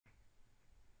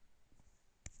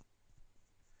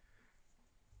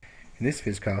In this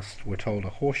PhysCast, we're told a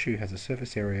horseshoe has a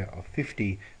surface area of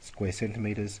 50 square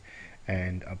centimeters,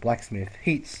 and a blacksmith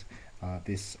heats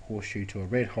this horseshoe to a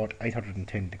red hot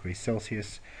 810 degrees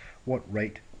Celsius. What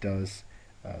rate does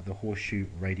the horseshoe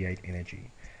radiate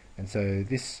energy? And so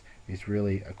this is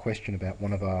really a question about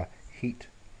one of our heat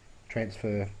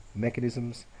transfer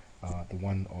mechanisms, the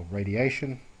one of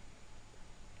radiation.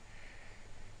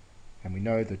 And we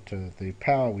know that the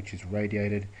power which is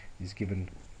radiated is given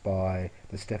by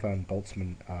the Stefan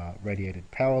Boltzmann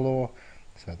radiated power law.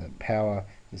 So that power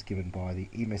is given by the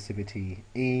emissivity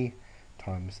E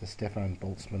times the Stefan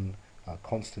Boltzmann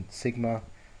constant sigma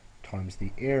times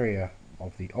the area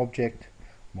of the object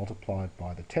multiplied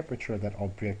by the temperature of that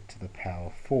object to the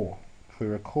power 4. If we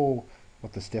recall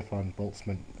what the Stefan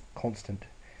Boltzmann constant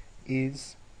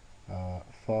is,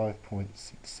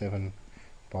 5.67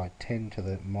 by 10 to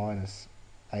the minus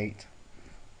 8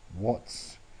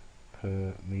 watts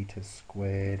per meter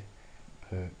squared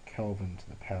per Kelvin to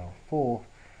the power 4.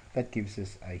 That gives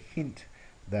us a hint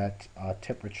that our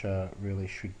temperature really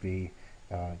should be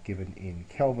given in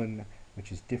Kelvin,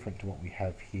 which is different to what we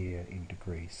have here in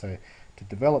degrees. So to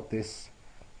develop this,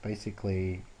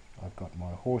 basically I've got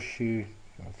my horseshoe.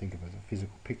 I think of it as a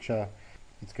physical picture.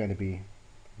 It's going to be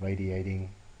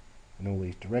radiating in all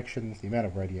these directions. The amount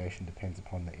of radiation depends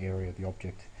upon the area of the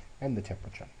object and the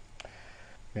temperature.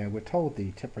 Now we're told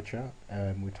the temperature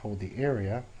and we're told the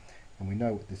area, and we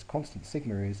know what this constant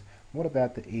sigma is. What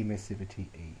about the emissivity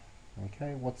E?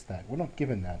 Okay, what's that? We're not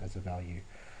given that as a value.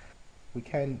 We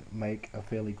can make a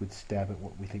fairly good stab at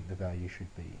what we think the value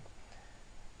should be.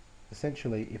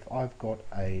 Essentially, if I've got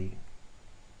a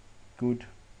good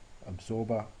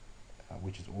absorber,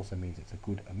 which also means it's a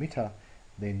good emitter,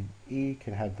 then E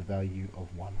can have the value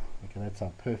of 1. Okay, that's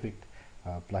our perfect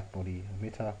black body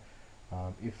emitter.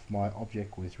 If my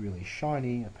object was really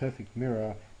shiny, a perfect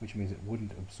mirror, which means it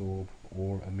wouldn't absorb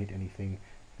or emit anything,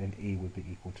 then E would be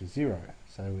equal to 0.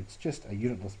 So it's just a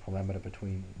unitless parameter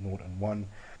between 0 and 1.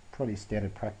 Probably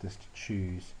standard practice to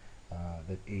choose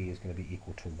that E is going to be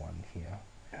equal to 1 here.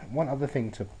 One other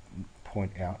thing to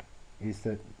point out is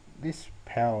that this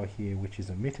power here, which is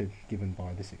emitted, given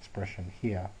by this expression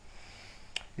here,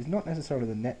 is not necessarily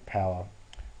the net power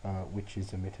which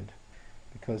is emitted,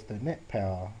 because the net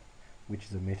power which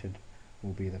is emitted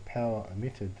will be the power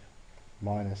emitted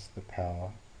minus the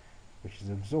power which is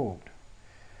absorbed.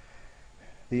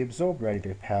 The absorbed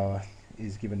radiative power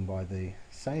is given by the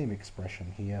same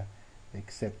expression here,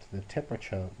 except the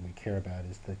temperature we care about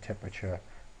is the temperature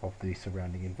of the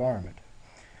surrounding environment.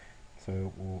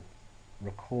 So we'll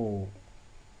recall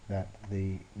that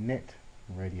the net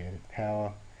radiated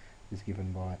power is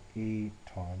given by E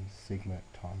times sigma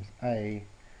times A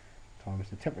times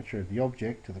the temperature of the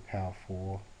object to the power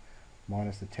 4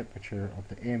 minus the temperature of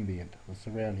the ambient or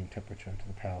surrounding temperature to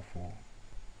the power 4.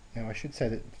 Now I should say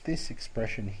that this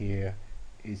expression here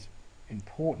is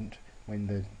important when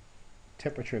the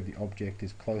temperature of the object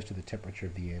is close to the temperature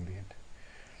of the ambient.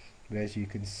 But as you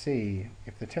can see,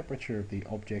 if the temperature of the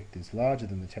object is larger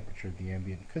than the temperature of the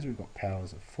ambient, because we've got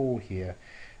powers of 4 here,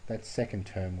 that second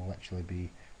term will actually be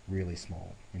really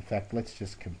small. In fact, let's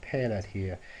just compare that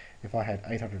here. If I had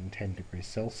 810 degrees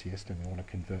Celsius and we want to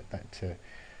convert that to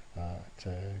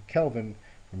Kelvin,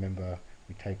 remember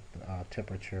we take our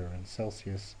temperature in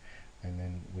Celsius and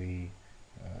then we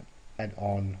add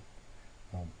on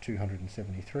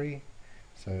 273.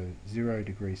 So 0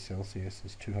 degrees Celsius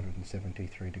is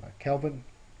 273 degrees Kelvin,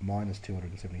 minus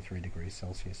 273 degrees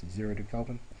Celsius is 0 to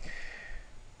Kelvin.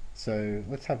 So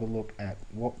let's have a look at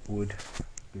what would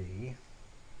be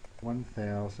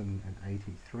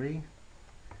 1083,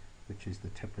 which is the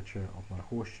temperature of my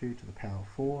horseshoe to the power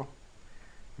 4.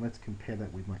 Let's compare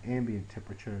that with my ambient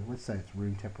temperature. Let's say it's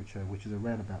room temperature, which is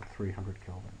around about 300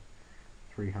 Kelvin.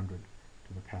 300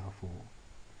 to the power 4.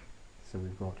 So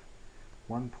we've got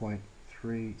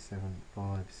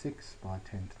 1.3756 by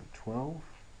 10 to the 12.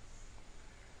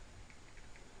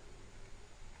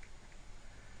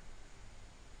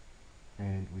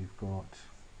 And we've got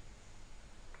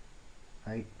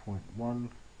 8.1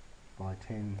 by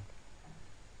 10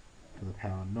 to the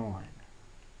power 9.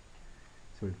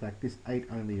 So in fact this 8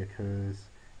 only occurs,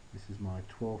 this is my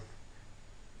 12th,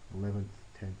 11th,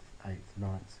 10th, 8th,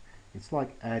 9th. It's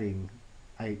like adding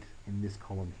 8 in this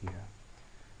column here.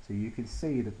 So you can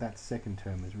see that that second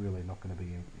term is really not going to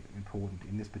be important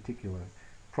in this particular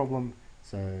problem.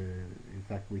 So in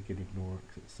fact we can ignore it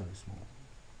because it's so small.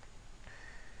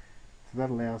 So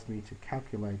that allows me to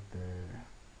calculate the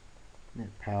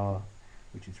net power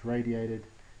which is radiated.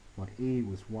 My E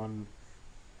was 1.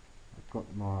 I've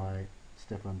got my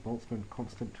Stefan Boltzmann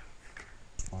constant,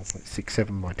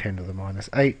 5.67 by 10 to the minus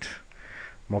 8.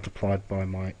 multiplied by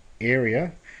my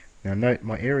area. Now note,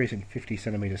 my area is in 50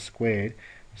 centimeters squared.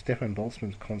 Stefan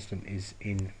Boltzmann's constant is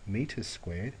in meters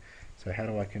squared. So how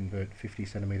do I convert 50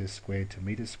 centimeters squared to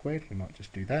meters squared? We might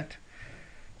just do that.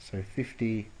 So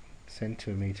 50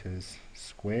 centimeters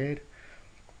squared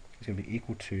is going to be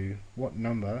equal to what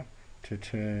number to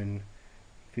turn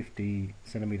 50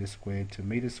 centimeters squared to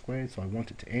meters squared? So I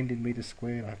want it to end in meters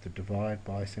squared. I have to divide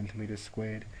by centimeters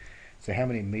squared. So how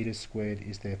many meters squared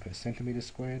is there per centimeter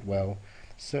squared? Well,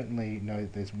 certainly know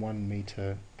that there's 1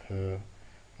 meter per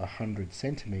 100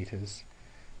 centimeters.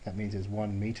 That means there's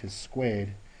 1 meter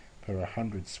squared per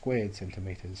 100 squared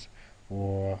centimeters.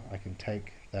 Or I can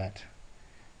take that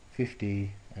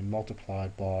 50 and multiply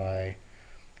it by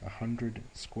 100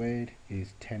 squared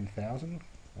is 10,000,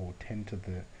 or 10 to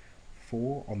the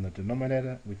 4 on the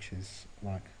denominator, which is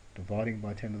like dividing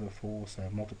by 10 to the 4, so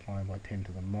multiplying by 10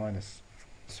 to the minus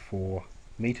 4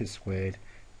 meters squared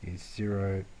is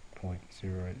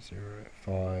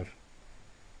 0.005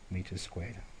 meters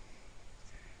squared.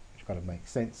 Which kind of makes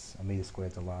sense. A meter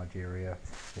squared is a large area.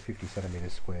 The 50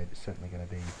 centimeters squared is certainly going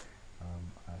to be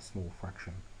a small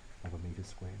fraction of a meter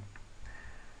squared.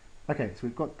 Okay, so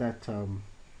we've got that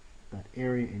that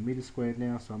area in meters squared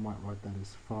now, so I might write that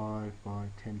as 5 by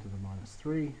 10 to the minus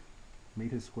 3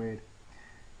 meters squared,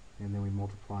 and then we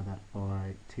multiply that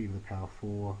by t to the power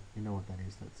 4. You know what that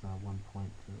is, that's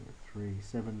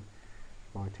 1.37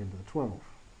 by 10 to the 12.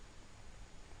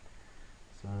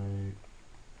 So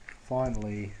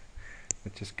finally,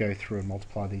 let's just go through and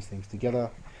multiply these things together.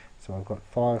 So I've got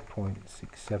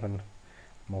 5.67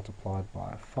 multiplied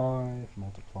by 5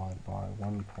 multiplied by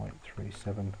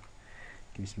 1.37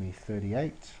 gives me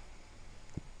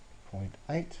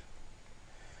 38.8,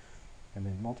 and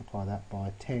then multiply that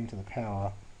by 10 to the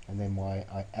power, and then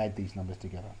I add these numbers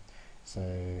together. So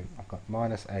I've got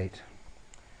minus 8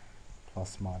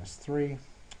 plus minus 3,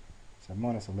 so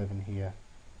minus 11 here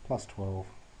plus 12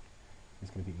 is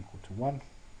going to be equal to 1.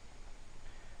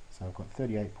 So I've got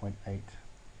 38.8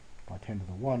 by 10 to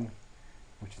the 1,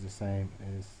 which is the same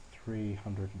as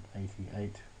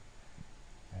 388,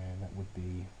 and that would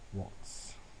be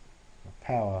watts of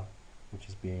power which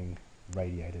is being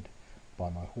radiated by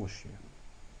my horseshoe.